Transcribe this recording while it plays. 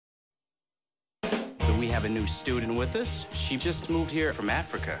we have a new student with us. She just moved here from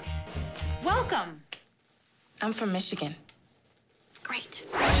Africa. Welcome. I'm from Michigan. Great.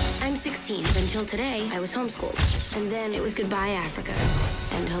 I'm 16, but until today, I was homeschooled. And then it was goodbye, Africa.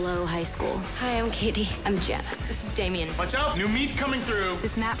 And hello, high school. Hi, I'm Katie. I'm Jess. This is Damien. Watch out, new meat coming through.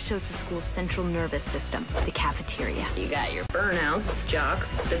 This map shows the school's central nervous system, the cafeteria. You got your burnouts,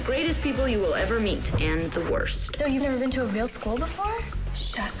 jocks, the greatest people you will ever meet, and the worst. So you've never been to a real school before?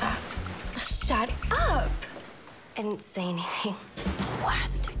 Shut up. Shut up. I didn't say anything.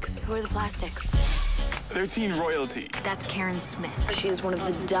 Plastics. Who are the plastics? They're teen royalty. That's Karen Smith. She is one of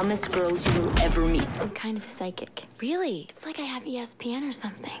the dumbest girls you will ever meet. I'm kind of psychic. Really? It's like I have ESPN or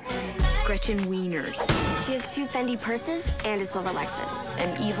something. Gretchen Wieners. She has 2 Fendi purses and a silver Lexus.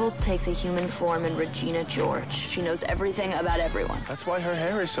 And evil takes a human form in Regina George. She knows everything about everyone. That's why her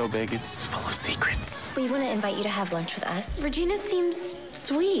hair is so big. It's full of secrets. We want to invite you to have lunch with us. Regina seems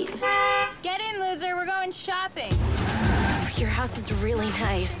sweet. Get in, loser. We're going shopping. Your house is really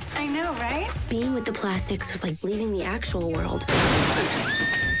nice. I know, right? Being with the plastics was like leaving the actual world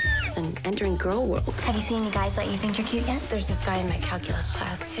and entering girl world. Have you seen any guys that you think are cute yet? There's this guy in my calculus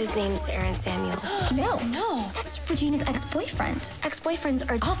class. His name's Aaron Samuels. No. That's Regina's ex-boyfriend. Ex-boyfriends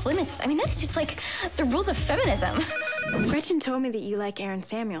are off limits. I mean, that's just like the rules of feminism. Gretchen told me that you like Aaron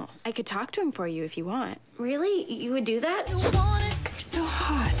Samuels. I could talk to him for you if you want. Really? You would do that? You're so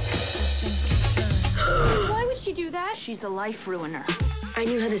hot. Why would she do that? She's a life ruiner. I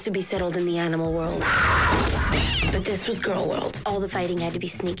knew how this would be settled in the animal world. But this was girl world. All the fighting had to be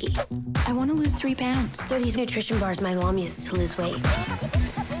sneaky. I want to lose 3 pounds. They're these nutrition bars my mom uses to lose weight.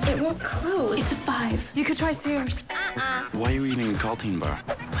 It won't close. It's a 5. You could try Sears. Why are you eating a Caltine bar?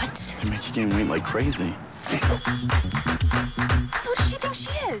 What? They make you gain weight like crazy. Who does she think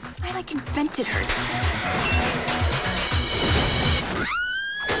she is? I like invented her.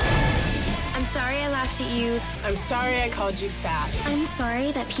 I'm sorry I laughed at you. I'm sorry I called you fat. I'm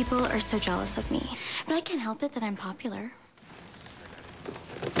sorry that people are so jealous of me. But I can't help it that I'm popular.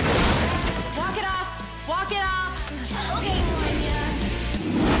 Walk it off. Walk it off. Okay.